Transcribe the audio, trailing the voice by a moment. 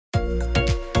Hi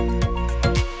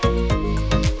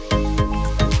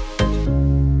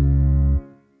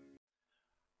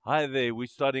there, we're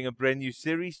starting a brand new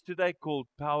series today called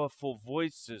Powerful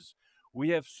Voices. We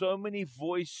have so many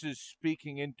voices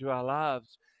speaking into our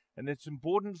lives, and it's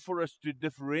important for us to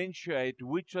differentiate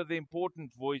which are the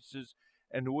important voices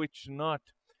and which not.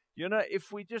 You know,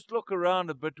 if we just look around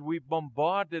a bit, we're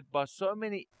bombarded by so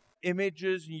many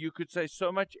images, and you could say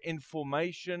so much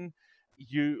information.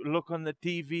 You look on the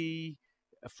TV,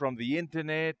 from the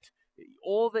internet,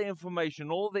 all the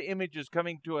information, all the images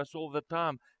coming to us all the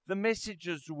time, the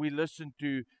messages we listen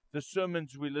to, the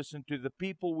sermons we listen to, the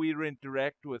people we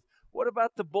interact with. What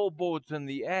about the billboards and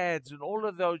the ads and all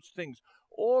of those things?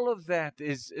 All of that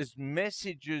is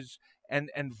messages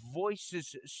and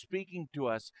voices speaking to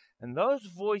us. And those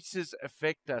voices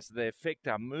affect us. They affect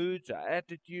our moods, our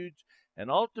attitudes, and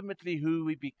ultimately who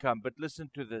we become. But listen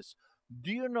to this. Do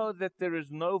you know that there is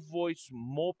no voice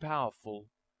more powerful,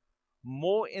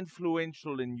 more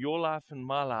influential in your life and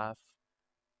my life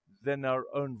than our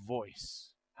own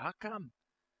voice? How come?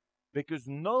 Because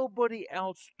nobody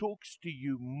else talks to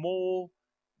you more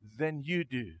than you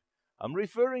do. I'm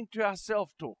referring to our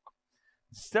self-talk.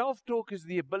 Self-talk is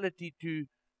the ability to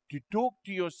talk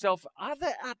to yourself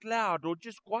either out loud or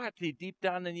just quietly deep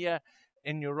down in here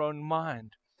in your own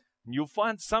mind. You'll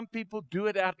find some people do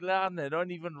it out loud and they don't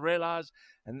even realize,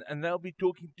 and they'll be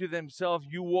talking to themselves.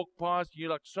 You walk past, you're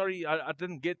like, sorry, I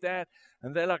didn't get that.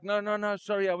 And they're like, no,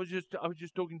 sorry, I was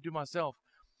just talking to myself.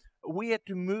 We had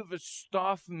to move a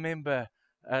staff member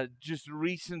just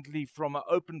recently from an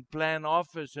open plan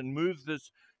office and move this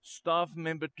staff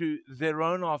member to their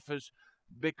own office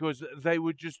because they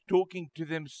were just talking to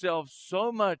themselves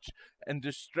so much and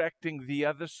distracting the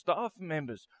other staff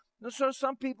members. So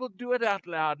some people do it out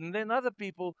loud, and then other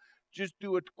people just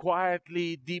do it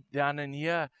quietly, deep down in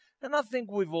here. And I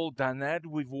think we've all done that.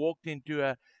 We've walked into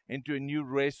a new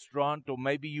restaurant, or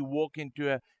maybe you walk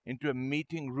into a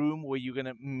meeting room where you're going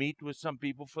to meet with some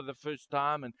people for the first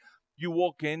time, and you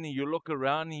walk in and you look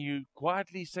around and you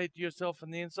quietly say to yourself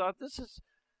on the inside, "This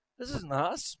is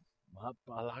nice.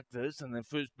 I like this." And the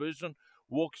first person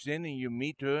walks in and you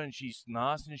meet her, and she's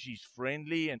nice and she's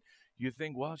friendly, and you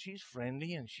think, well, she's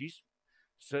friendly and she's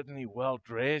certainly well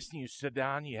dressed, and you sit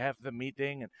down, you have the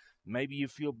meeting, and maybe you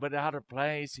feel a bit out of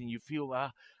place and you feel,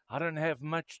 I don't have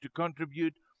much to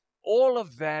contribute. All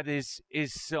of that is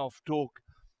self-talk.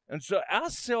 And so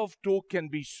our self-talk can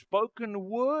be spoken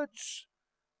words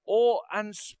or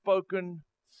unspoken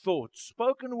thoughts.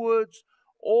 Spoken words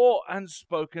or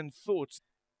unspoken thoughts.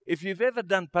 If you've ever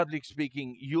done public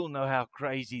speaking, you'll know how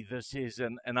crazy this is,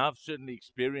 and I've certainly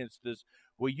experienced this,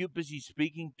 where you're busy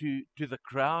speaking to the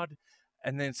crowd,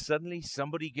 and then suddenly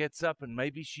somebody gets up, and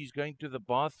maybe she's going to the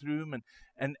bathroom,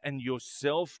 and your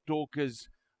self-talk is,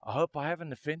 I hope I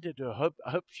haven't offended her,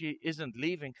 I hope she isn't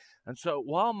leaving. And so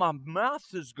while my mouth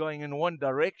is going in one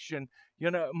direction,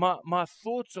 my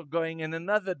thoughts are going in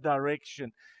another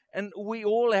direction. And we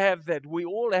all have that. We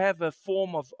all have a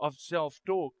form of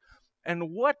self-talk.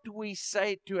 And what we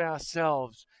say to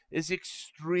ourselves is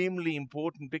extremely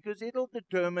important, because it'll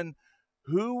determine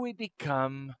who we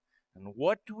become and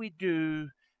what we do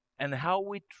and how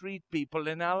we treat people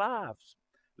in our lives.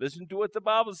 Listen to what the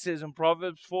Bible says in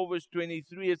Proverbs 4 verse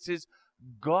 23. It says,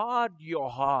 guard your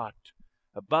heart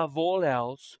above all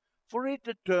else, for it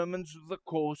determines the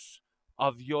course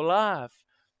of your life.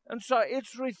 And so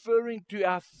it's referring to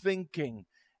our thinking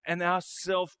and our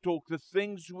self-talk, the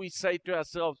things we say to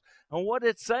ourselves. And what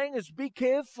it's saying is, be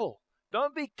careful.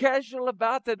 Don't be casual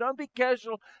about that. Don't be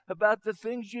casual about the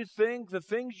things you think, the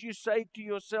things you say to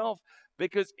yourself,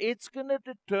 because it's going to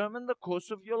determine the course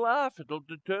of your life. It'll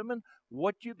determine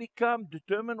what you become,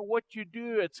 determine what you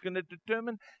do. It's going to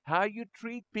determine how you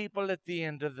treat people at the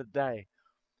end of the day.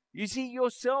 You see,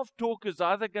 your self-talk is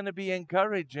either going to be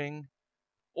encouraging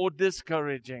or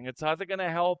discouraging. It's either going to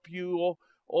help you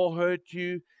or hurt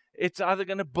you. It's either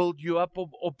going to build you up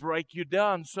or break you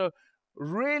down. So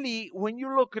really, when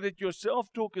you look at it, your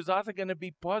self-talk is either going to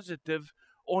be positive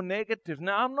or negative.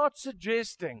 Now, I'm not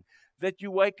suggesting that you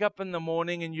wake up in the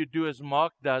morning and you do as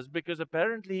Mark does, because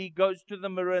apparently he goes to the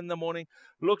mirror in the morning,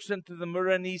 looks into the mirror,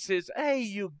 and he says, "Hey,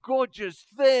 you gorgeous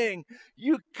thing,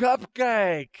 you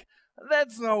cupcake."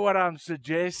 That's not what I'm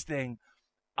suggesting.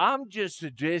 I'm just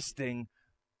suggesting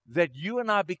that you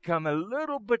and I become a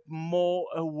little bit more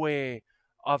aware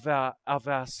of our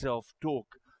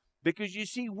self-talk. Because you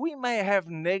see, we may have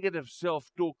negative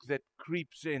self-talk that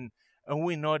creeps in and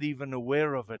we're not even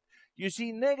aware of it. You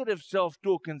see, negative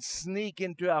self-talk can sneak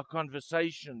into our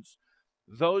conversations,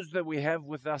 those that we have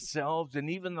with ourselves and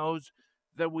even those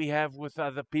that we have with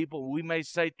other people. We may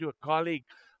say to a colleague,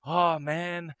 oh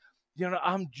man,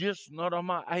 I'm just not on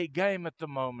my A game at the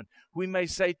moment. We may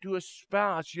say to a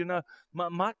spouse,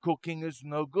 my cooking is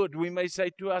no good. We may say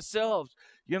to ourselves,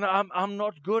 I'm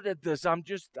not good at this. I'm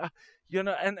just,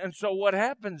 and so what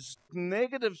happens?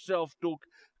 Negative self-talk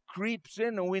creeps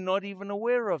in and we're not even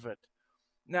aware of it.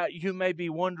 Now, you may be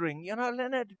wondering,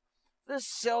 Leonard, this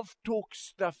self-talk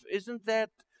stuff, isn't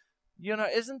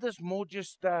this more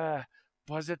just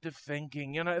positive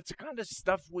thinking? It's the kind of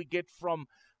stuff we get from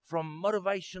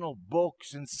motivational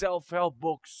books and self-help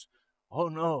books. Oh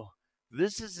no,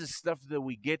 this is the stuff that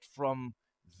we get from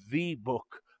the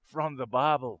book, from the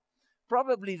Bible.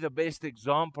 Probably the best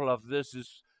example of this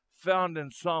is found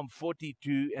in Psalm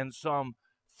 42 and Psalm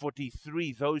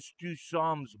 43. Those two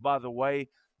Psalms, by the way,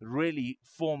 really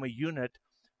form a unit.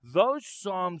 Those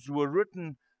Psalms were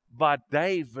written by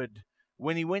David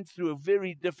when he went through a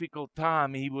very difficult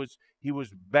time. He was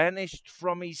banished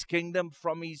from his kingdom,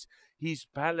 from his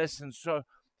palace, and so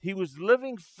he was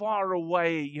living far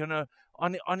away,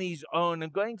 on his own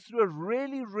and going through a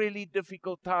really, really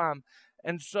difficult time.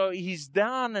 And so he's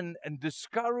down and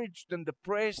discouraged and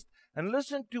depressed. And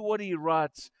listen to what he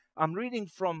writes. I'm reading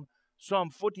from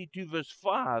Psalm 42, verse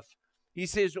 5. He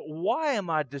says, "Why am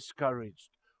I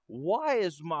discouraged? Why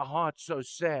is my heart so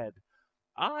sad?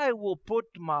 I will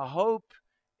put my hope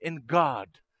in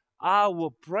God. I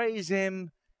will praise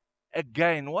Him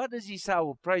again." What does he say? I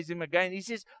will praise Him again. He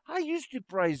says, I used to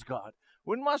praise God.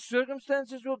 When my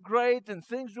circumstances were great and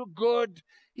things were good,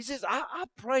 he says, I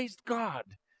praised God.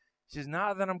 He says,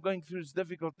 now that I'm going through this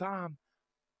difficult time,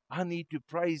 I need to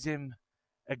praise Him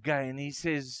again. He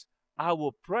says, I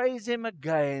will praise Him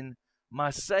again, my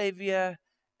Savior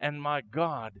and my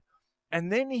God. And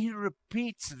then he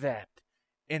repeats that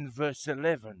in verse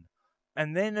 11.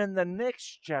 And then in the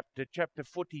next chapter, chapter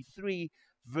 43,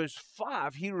 verse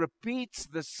 5, he repeats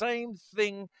the same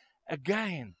thing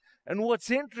again. And what's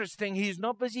interesting, he's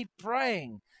not busy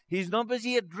praying. He's not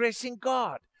busy addressing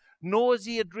God, nor is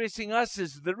he addressing us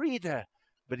as the reader,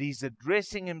 but he's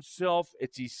addressing himself.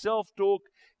 It's his self-talk,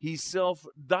 his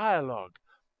self-dialogue.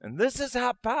 And this is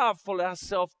how powerful our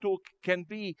self-talk can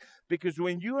be, because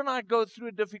when you and I go through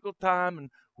a difficult time and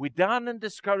we're down and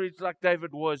discouraged like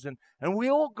David was, and we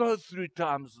all go through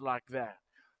times like that,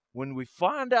 when we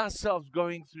find ourselves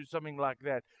going through something like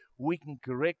that, we can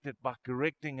correct it by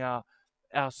correcting our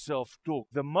self-talk.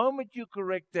 The moment you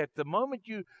correct that, the moment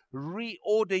you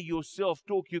reorder your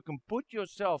self-talk, you can put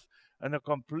yourself in a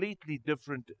completely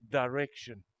different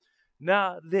direction.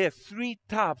 Now, there are three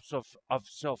types of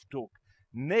self-talk: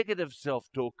 negative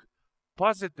self-talk,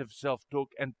 positive self-talk,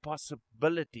 and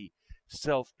possibility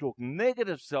self-talk.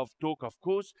 Negative self-talk, of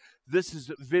course, this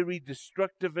is very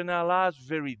destructive in our lives,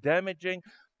 very damaging.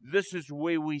 This is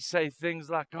where we say things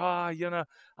like,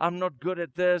 I'm not good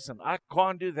at this, and I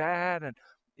can't do that, and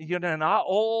and I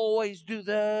always do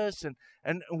this,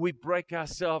 and we break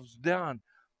ourselves down.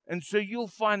 And so you'll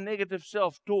find negative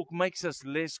self-talk makes us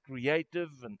less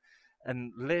creative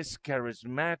and less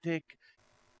charismatic.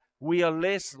 We are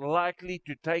less likely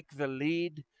to take the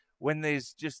lead when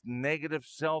there's just negative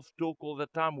self-talk all the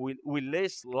time. We're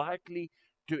less likely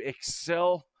to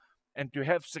excel and to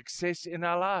have success in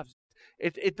our lives.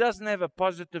 It doesn't have a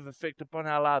positive effect upon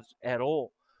our lives at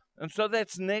all. And so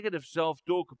that's negative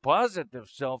self-talk. Positive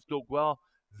self-talk, well,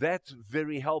 that's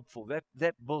very helpful.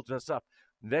 That builds us up.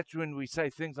 That's when we say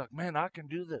things like, man, I can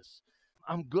do this.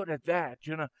 I'm good at that.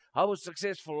 I was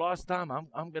successful last time.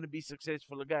 I'm going to be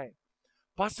successful again.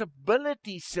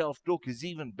 Possibility self-talk is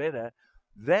even better.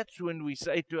 That's when we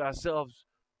say to ourselves,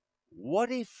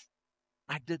 what if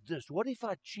I did this? What if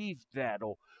I achieved that?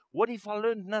 Or what if I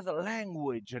learned another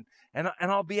language and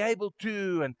I'll be able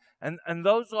to? And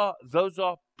those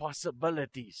are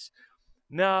possibilities.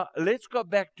 Now, let's go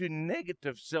back to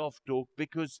negative self-talk,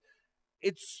 because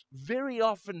it's very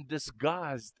often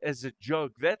disguised as a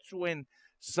joke. That's when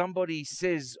somebody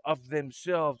says of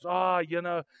themselves,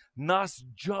 nice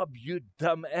job, you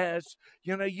dumbass.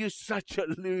 You're such a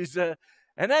loser.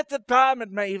 And at the time,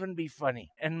 it may even be funny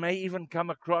and may even come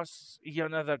across,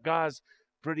 the guy's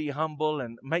pretty humble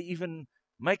and may even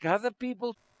make other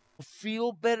people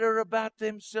feel better about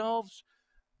themselves.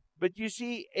 But you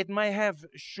see, it may have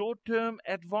short-term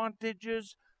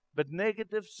advantages, but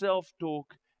negative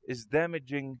self-talk is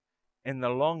damaging in the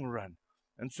long run.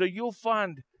 And so you'll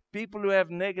find people who have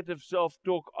negative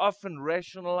self-talk often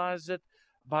rationalize it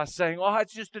by saying,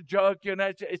 it's just a joke,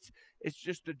 it's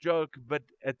just a joke. But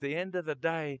at the end of the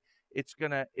day, it's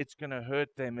gonna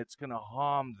hurt them, it's gonna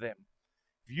harm them.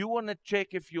 If you want to check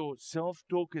if your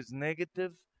self-talk is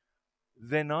negative,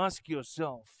 then ask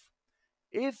yourself,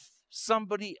 if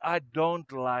somebody I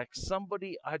don't like,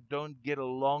 somebody I don't get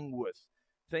along with,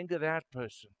 Think of that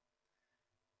person.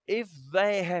 If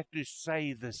they had to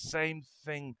say the same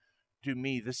thing to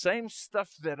me, the same stuff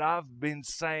that I've been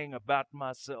saying about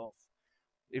myself,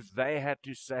 if they had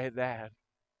to say that,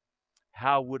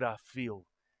 how would I feel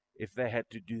if they had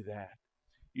to do that?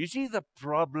 You see, the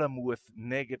problem with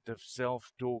negative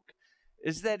self-talk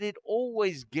is that it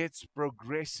always gets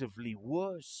progressively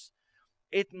worse.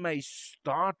 It may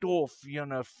start off,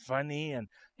 funny, and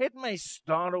it may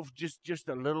start off just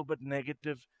a little bit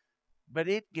negative, but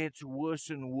it gets worse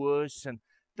and worse,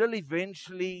 until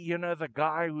eventually, the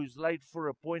guy who's late for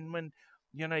appointment,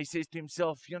 he says to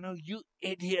himself, you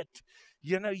idiot,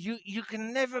 you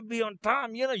can never be on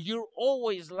time, you're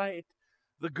always late.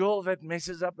 The girl that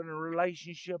messes up in a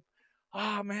relationship,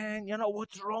 oh man,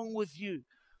 what's wrong with you?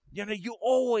 You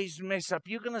always mess up.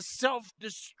 You're going to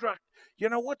self-destruct.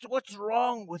 What's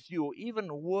wrong with you? Or even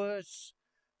worse,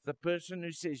 the person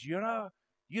who says,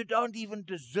 you don't even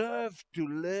deserve to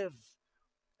live.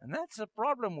 And that's the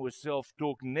problem with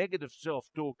self-talk, negative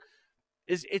self-talk,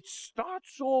 is it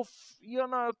starts off,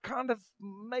 kind of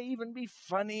may even be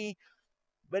funny,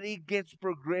 but it gets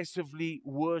progressively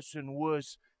worse and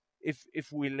worse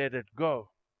if we let it go.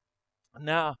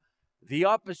 Now, the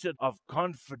opposite of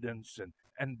confidence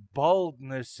and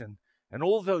boldness and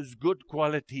all those good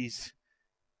qualities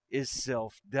is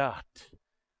self-doubt.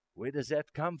 Where does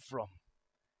that come from?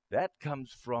 That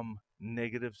comes from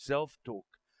negative self-talk.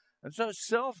 And so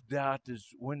self-doubt is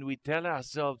when we tell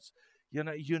ourselves,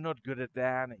 you're not good at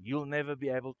that, and you'll never be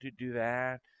able to do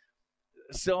that.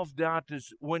 Self-doubt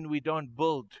is when we don't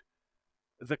build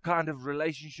the kind of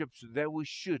relationships that we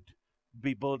should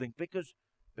be building because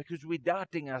we're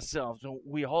doubting ourselves and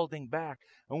we're holding back.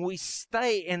 And we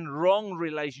stay in wrong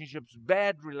relationships,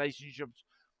 bad relationships,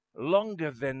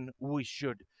 longer than we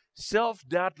should.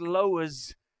 Self-doubt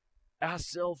lowers our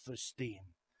self-esteem.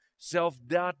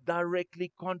 Self-doubt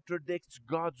directly contradicts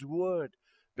God's word,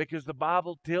 because the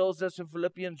Bible tells us in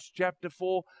Philippians chapter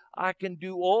 4, I can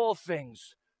do all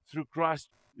things through Christ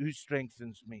who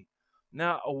strengthens me.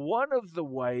 Now, one of the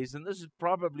ways, and this is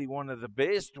probably one of the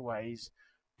best ways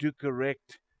to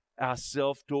correct our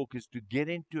self-talk, is to get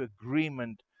into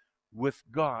agreement with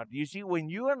God. You see, when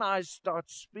you and I start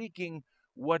speaking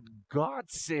what God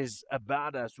says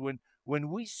about us, when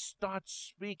we start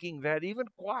speaking that, even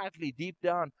quietly deep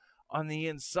down on the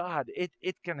inside,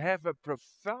 it can have a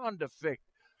profound effect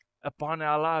upon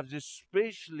our lives,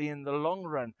 especially in the long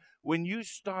run. When you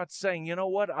start saying, you know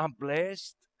what, I'm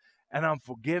blessed, and I'm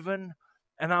forgiven,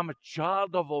 and I'm a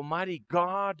child of Almighty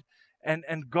God,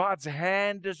 and God's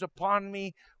hand is upon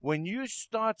me. When you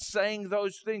start saying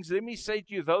those things, let me say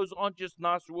to you, those aren't just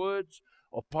nice words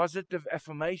or positive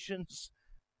affirmations.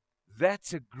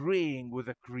 That's agreeing with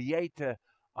the Creator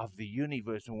of the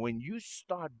universe. And when you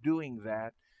start doing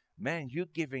that, man, you're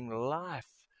giving life.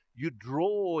 You're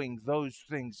drawing those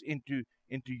things into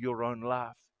your own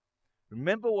life.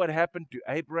 Remember what happened to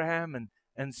Abraham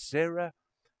and Sarah?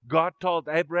 God told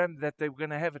Abraham that they were going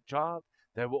to have a child.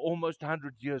 They were almost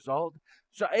 100 years old.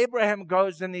 So Abraham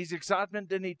goes in his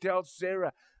excitement and he tells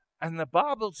Sarah. And the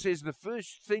Bible says the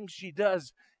first thing she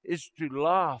does is to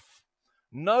laugh.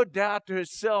 No doubt her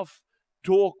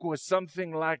self-talk was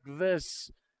something like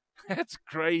this. That's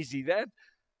crazy.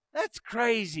 That's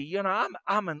crazy.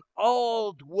 I'm an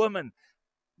old woman.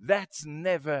 That's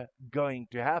never going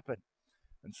to happen.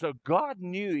 And so God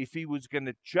knew if He was going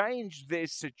to change their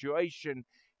situation,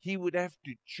 He would have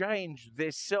to change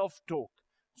their self-talk.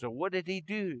 So what did He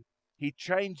do? He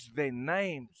changed their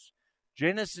names.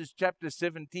 Genesis chapter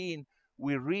 17,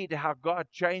 we read how God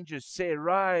changes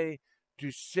Sarai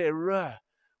to Sarah,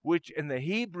 which in the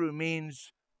Hebrew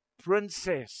means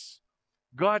princess.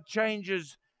 God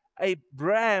changes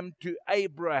Abram to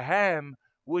Abraham,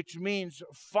 which means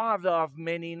father of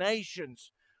many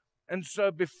nations. And so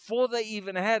before they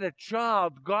even had a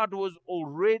child, God was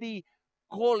already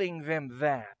calling them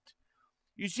that.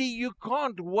 You see, you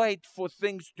can't wait for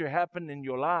things to happen in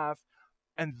your life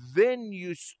and then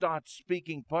you start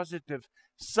speaking positive.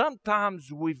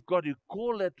 Sometimes we've got to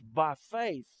call it by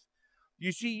faith.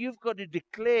 You see, you've got to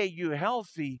declare you're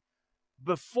healthy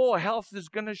before health is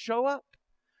going to show up.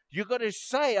 You've got to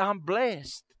say, I'm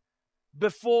blessed,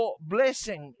 before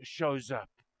blessing shows up.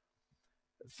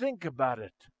 Think about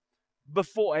it.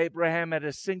 Before Abraham had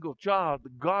a single child,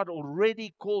 God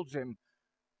already calls him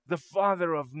the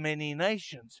father of many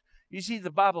nations. You see, the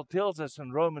Bible tells us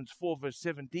in Romans 4 verse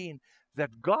 17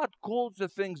 that God calls the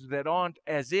things that aren't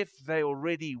as if they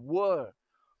already were.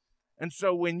 And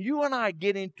so when you and I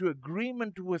get into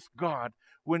agreement with God,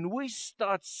 when we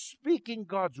start speaking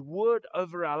God's word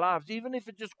over our lives, even if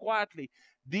it's just quietly,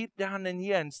 deep down in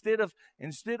here,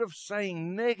 instead of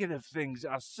saying negative things,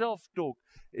 our self-talk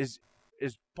is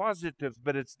positive,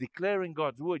 but it's declaring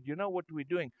God's word. You know what we're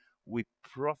doing? We're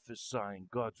prophesying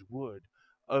God's word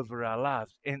over our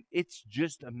lives. And it's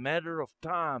just a matter of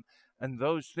time, and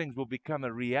those things will become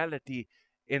a reality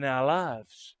in our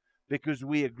lives because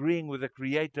we're agreeing with the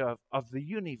creator of the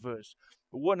universe.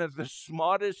 One of the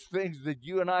smartest things that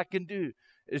you and I can do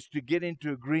is to get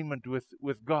into agreement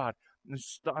with God and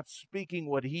start speaking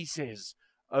what He says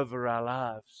over our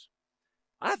lives.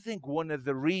 I think one of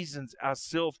the reasons our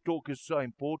self-talk is so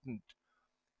important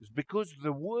is because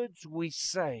the words we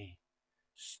say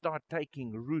start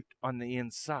taking root on the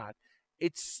inside.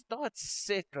 It starts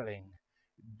settling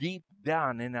deep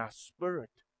down in our spirit.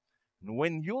 And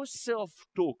when your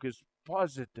self-talk is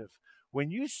positive, when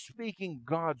you're speaking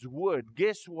God's word,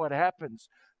 guess what happens?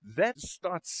 That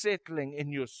starts settling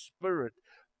in your spirit,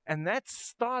 and that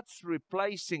starts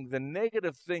replacing the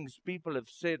negative things people have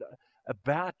said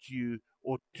about you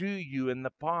or to you in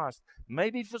the past.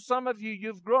 Maybe for some of you,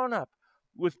 you've grown up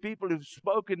with people who've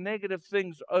spoken negative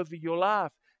things over your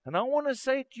life. And I want to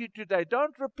say to you today,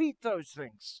 don't repeat those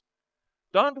things.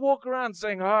 Don't walk around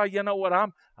saying, oh, you know what,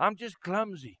 I'm just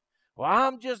clumsy, or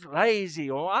I'm just lazy,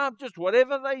 or I'm just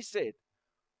whatever they said.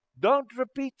 Don't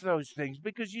repeat those things,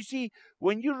 because you see,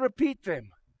 when you repeat them,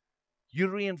 you're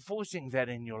reinforcing that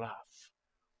in your life.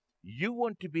 You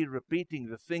want to be repeating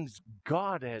the things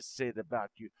God has said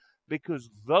about you, because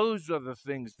those are the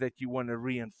things that you want to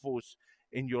reinforce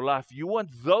in your life. You want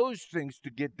those things to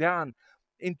get down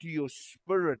into your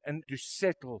spirit and to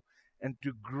settle and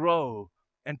to grow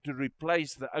and to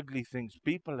replace the ugly things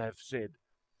people have said.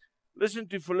 Listen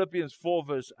to Philippians 4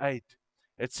 verse 8.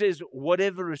 It says,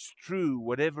 whatever is true,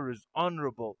 whatever is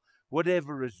honorable,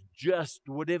 whatever is just,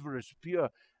 whatever is pure.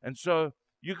 And so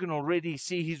you can already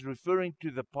see he's referring to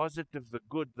the positive, the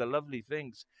good, the lovely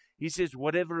things. He says,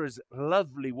 whatever is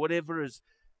lovely, whatever is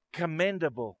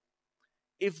commendable,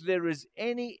 if there is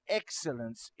any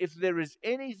excellence, if there is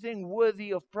anything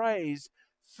worthy of praise,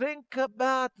 think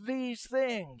about these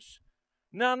things.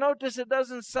 Now notice it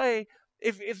doesn't say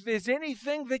if there's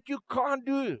anything that you can't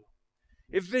do,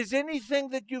 if there's anything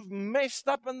that you've messed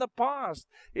up in the past,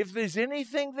 if there's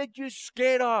anything that you're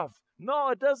scared of. No,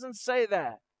 it doesn't say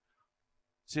that.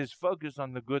 It says focus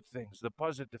on the good things, the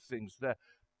positive things,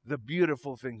 the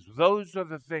beautiful things. Those are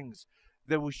the things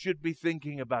that we should be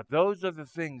thinking about. Those are the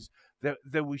things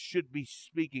that we should be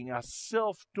speaking. Our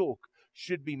self-talk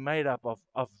should be made up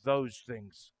of those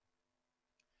things.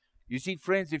 You see,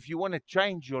 friends, if you want to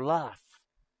change your life,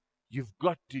 you've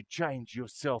got to change your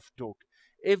self-talk.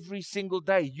 Every single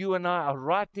day, you and I are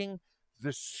writing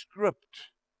the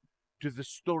script to the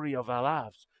story of our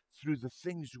lives through the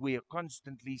things we are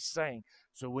constantly saying.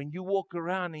 So when you walk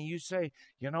around and you say,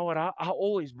 you know what, I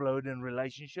always blow it in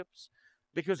relationships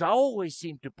because I always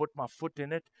seem to put my foot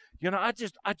in it. You know, I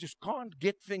just can't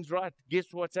get things right. Guess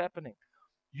what's happening?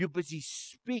 You're busy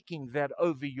speaking that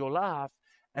over your life,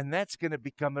 and that's going to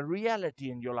become a reality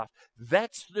in your life.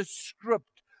 That's the script.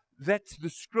 That's the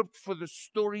script for the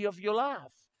story of your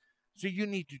life. So you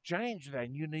need to change that.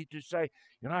 And you need to say,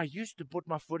 you know, I used to put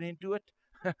my foot into it,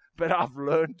 but I've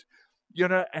learned, you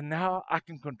know, and now I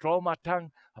can control my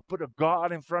tongue. I put a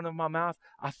guard in front of my mouth.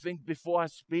 I think before I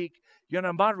speak. You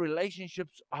know, my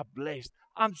relationships are blessed.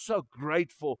 I'm so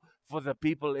grateful for the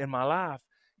people in my life.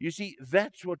 You see,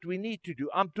 that's what we need to do.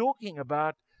 I'm talking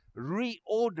about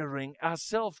reordering our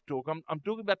self-talk. I'm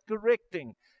talking about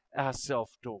correcting our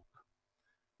self-talk.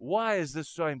 Why is this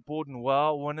so important?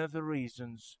 Well, one of the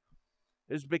reasons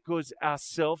is because our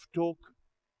self-talk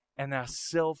and our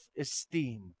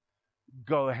self-esteem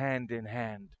go hand in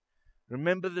hand.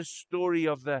 Remember the story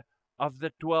of the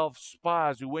 12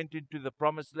 spies who went into the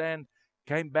promised land,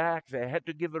 came back, they had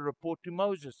to give a report to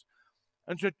Moses.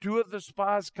 And so 2 of the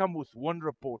spies come with one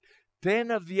report.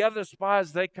 10 of the other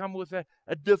spies, they come with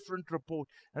a different report.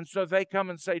 And so they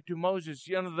come and say to Moses,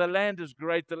 you know, the land is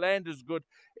great, the land is good,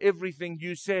 everything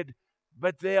you said,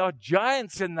 but there are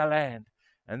giants in the land.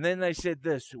 And then they said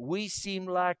this, we seem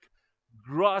like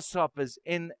grasshoppers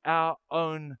in our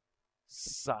own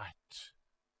sight.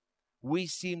 We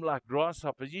seem like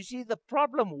grasshoppers. You see, the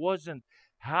problem wasn't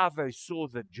how they saw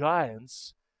the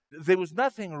giants. There was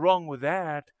nothing wrong with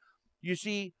that. You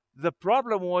see, the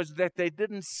problem was that they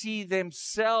didn't see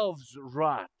themselves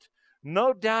right.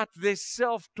 No doubt their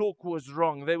self-talk was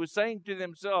wrong. They were saying to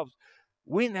themselves,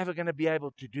 we're never going to be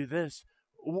able to do this.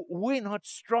 We're not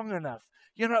strong enough.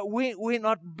 You know, we're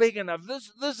not big enough.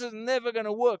 This is never going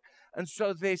to work. And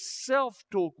so their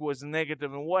self-talk was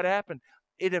negative. And what happened?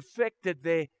 It affected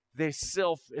their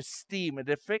self-esteem. It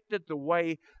affected the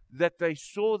way that they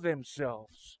saw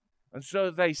themselves. And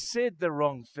so they said the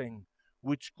wrong thing,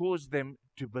 which caused them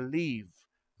to believe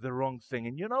the wrong thing.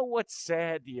 And you know what's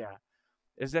sad here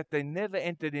is that they never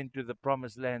entered into the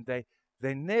promised land.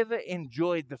 They never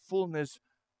enjoyed the fullness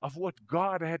of what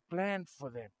God had planned for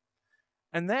them.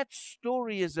 And that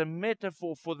story is a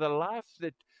metaphor for the life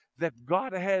that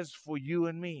God has for you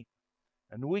and me.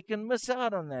 And we can miss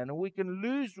out on that, and we can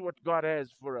lose what God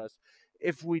has for us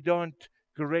if we don't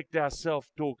correct our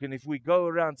self-talk. And if we go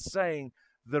around saying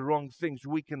the wrong things,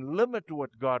 we can limit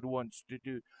what God wants to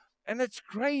do. And it's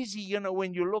crazy,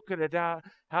 when you look at it,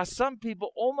 how some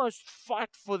people almost fight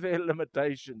for their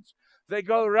limitations. They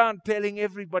go around telling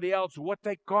everybody else what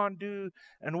they can't do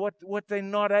and what they're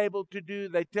not able to do.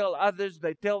 They tell others,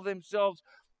 they tell themselves.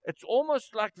 It's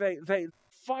almost like they're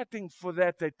fighting for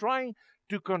that. They're trying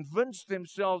to convince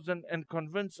themselves and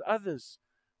convince others.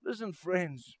 Listen,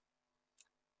 friends,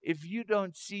 if you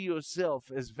don't see yourself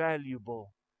as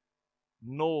valuable,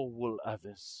 nor will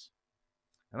others.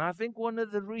 And I think one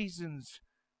of the reasons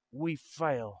we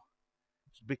fail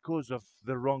is because of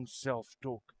the wrong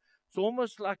self-talk. It's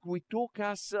almost like we talk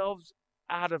ourselves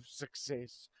out of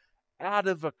success, out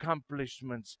of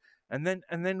accomplishments, and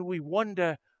then we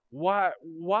wonder why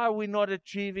we're not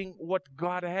achieving what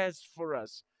God has for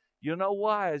us. You know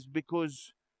why? It's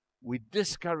because we're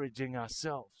discouraging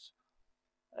ourselves.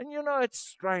 And it's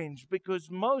strange because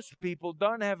most people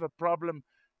don't have a problem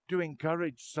to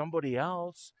encourage somebody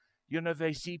else.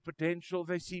 They see potential,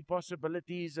 they see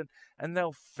possibilities, and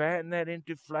they'll fan that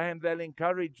into flame. They'll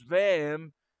encourage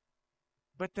them,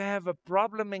 but they have a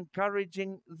problem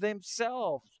encouraging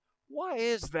themselves. Why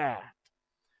is that?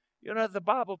 The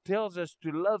Bible tells us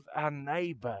to love our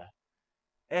neighbor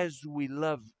as we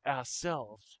love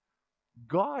ourselves.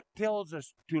 God tells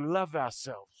us to love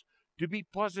ourselves, to be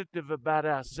positive about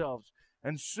ourselves,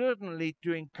 and certainly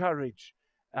to encourage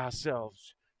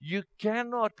ourselves. You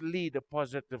cannot lead a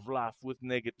positive life with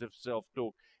negative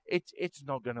self-talk. It's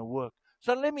not going to work.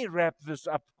 So let me wrap this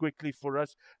up quickly for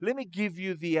us. Let me give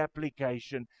you the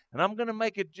application, and I'm going to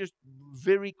make it just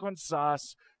very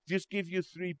concise. Just give you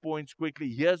 3 points quickly.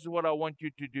 Here's what I want you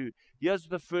to do. Here's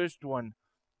the first one.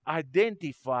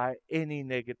 Identify any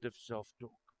negative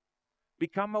self-talk.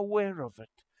 Become aware of it.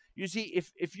 You see,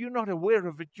 if you're not aware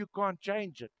of it, you can't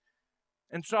change it.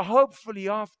 And so hopefully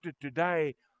after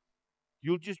today,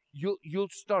 you'll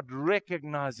start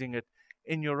recognizing it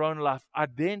in your own life.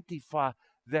 Identify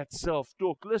that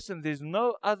self-talk. Listen, there's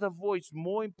no other voice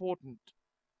more important,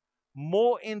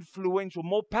 more influential,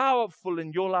 more powerful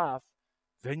in your life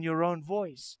than your own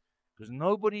voice. Because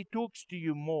nobody talks to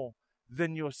you more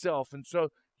than yourself. And so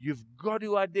you've got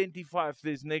to identify if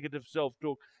there's negative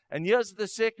self-talk. And here's the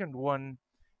second one.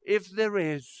 If there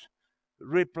is,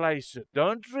 replace it.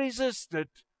 Don't resist it.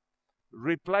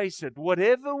 Replace it.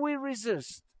 Whatever we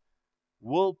resist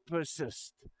will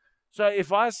persist. So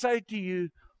if I say to you,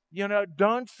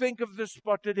 don't think of the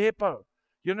spotted hippo.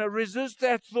 Resist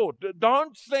that thought.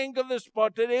 Don't think of the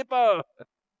spotted hippo.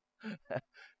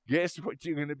 Guess what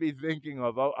you're going to be thinking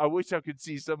of? I wish I could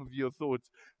see some of your thoughts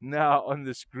now on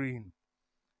the screen.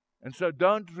 And so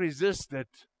don't resist it.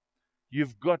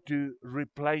 You've got to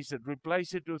replace it.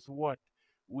 Replace it with what?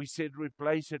 We said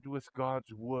replace it with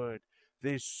God's Word.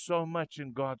 There's so much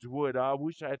in God's Word. I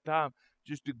wish I had time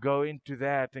just to go into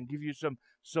that and give you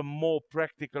some more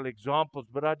practical examples.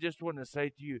 But I just want to say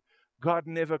to you, God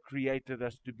never created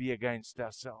us to be against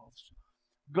ourselves.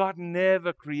 God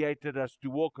never created us to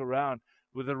walk around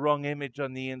with the wrong image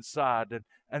on the inside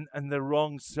and the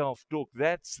wrong self-talk.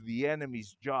 That's the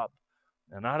enemy's job.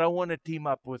 And I don't want to team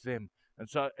up with him. And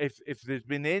so if there's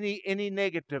been any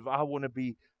negative, I want to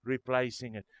be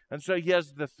replacing it. And so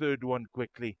here's the third one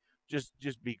quickly.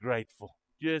 Just be grateful.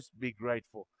 Just be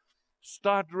grateful.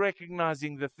 Start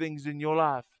recognizing the things in your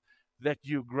life that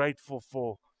you're grateful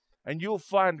for. And you'll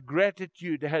find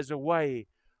gratitude has a way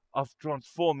of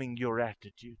transforming your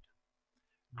attitude.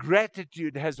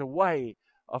 Gratitude has a way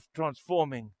of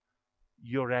transforming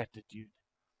your attitude.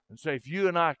 And so if you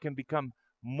and I can become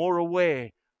more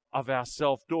aware of our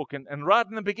self-talk. And right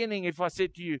in the beginning, if I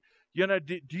said to you,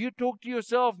 do you talk to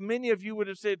yourself? Many of you would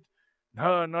have said,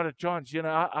 no, not a chance.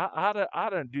 I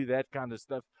don't do that kind of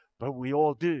stuff. But we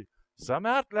all do. Some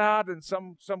out loud and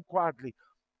some quietly.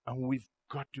 And we've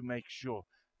got to make sure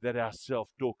that our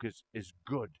self-talk is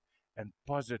good and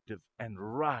positive and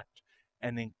right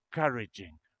and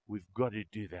encouraging. We've got to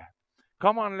do that.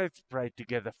 Come on, let's pray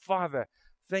together. Father,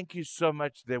 thank you so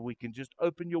much that we can just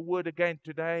open your word again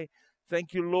today.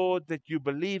 Thank you, Lord, that you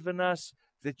believe in us,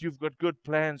 that you've got good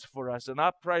plans for us. And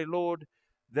I pray, Lord,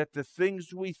 that the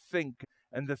things we think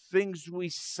and the things we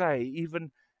say,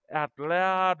 even out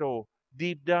loud or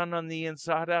deep down on the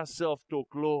inside, our self-talk,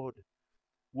 Lord,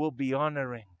 will be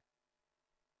honoring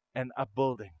and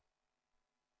upbuilding.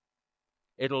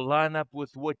 It'll line up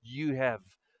with what you have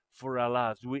for our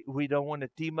lives. We don't want to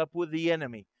team up with the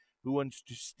enemy who wants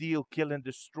to steal, kill, and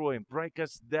destroy and break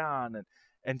us down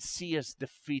and see us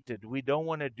defeated. We don't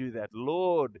want to do that.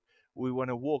 Lord, we want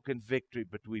to walk in victory,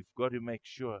 but we've got to make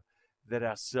sure that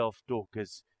our self-talk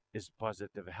is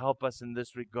positive. Help us in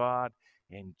this regard.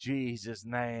 In Jesus'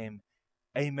 name,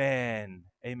 amen.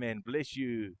 Amen. Bless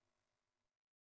you.